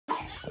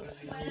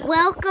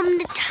Welcome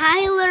to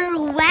Tyler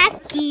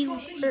Wacky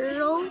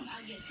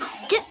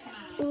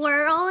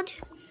World.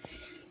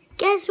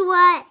 Guess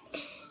what?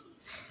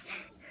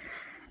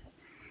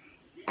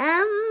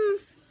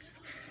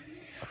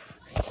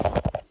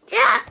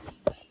 Yeah.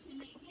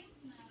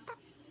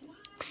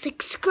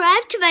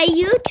 Subscribe to my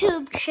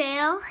YouTube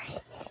channel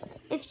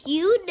if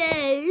you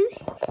know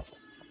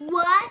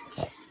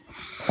what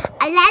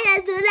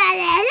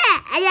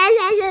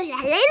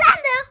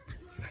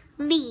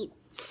means.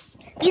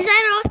 Because I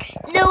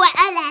don't know what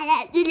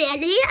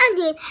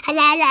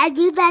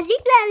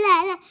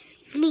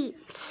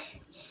means.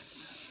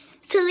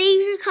 So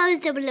leave your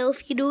comments down below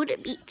if you know what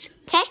it means.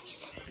 Okay?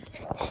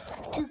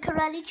 Do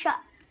karate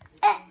chop.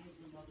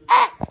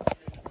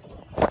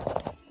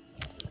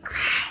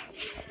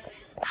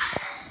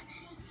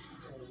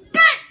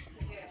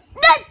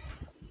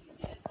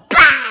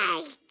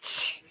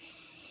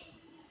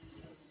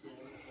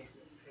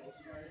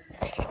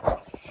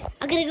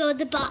 I'm gonna go in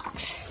the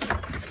box.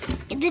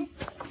 In the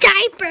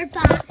diaper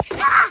box.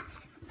 Ah!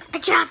 I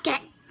dropped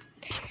it.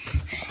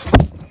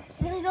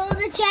 I'm gonna go in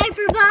the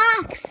diaper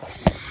box.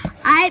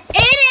 I'm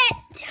in it.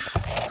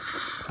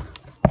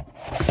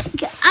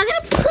 Okay, I'm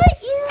gonna put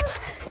you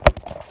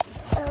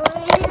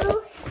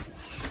through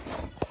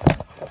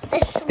the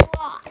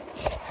slot.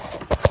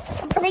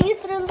 I'm putting you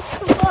through the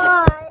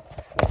slot.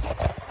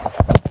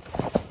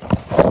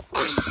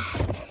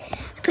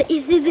 Put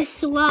you through the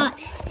slot.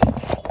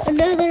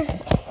 Another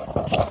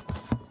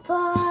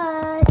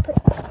slot. Put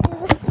you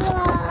through the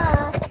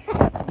slot.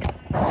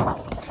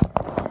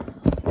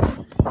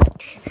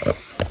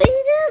 Put you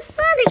through the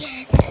slot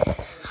again.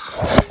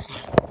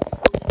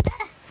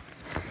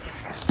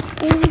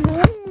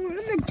 We're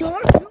in the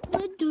door.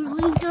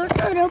 Leave the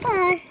door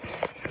open.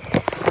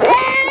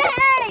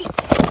 Hey!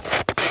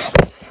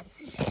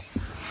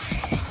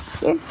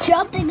 You're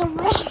jumping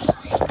around.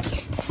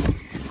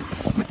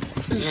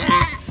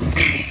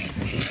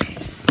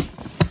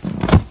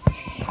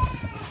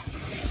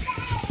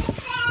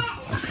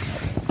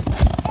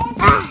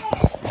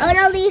 Oh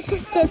no, the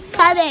assistant's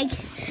coming.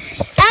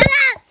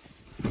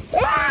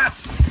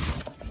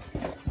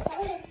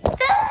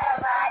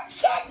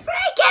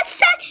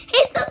 Frankenstein!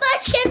 He's the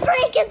Munchkin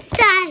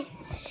Frankenstein!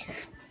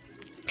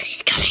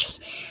 He's coming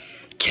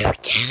to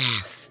get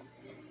us.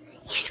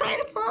 He's trying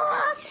to pull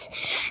us.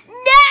 No!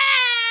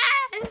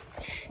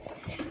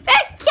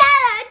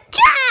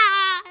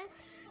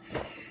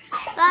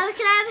 Mom,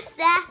 can I have a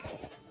snack?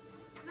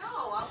 No,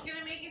 I'm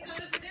gonna make you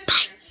something for dinner.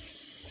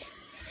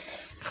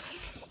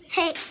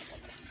 Hey,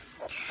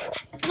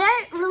 did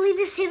I really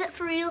just say that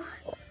for real?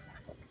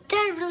 Did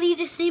I really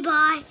just say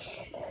bye? I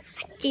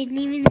didn't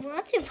even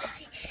want to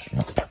bye.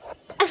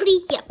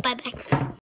 Yeah, bye-bye.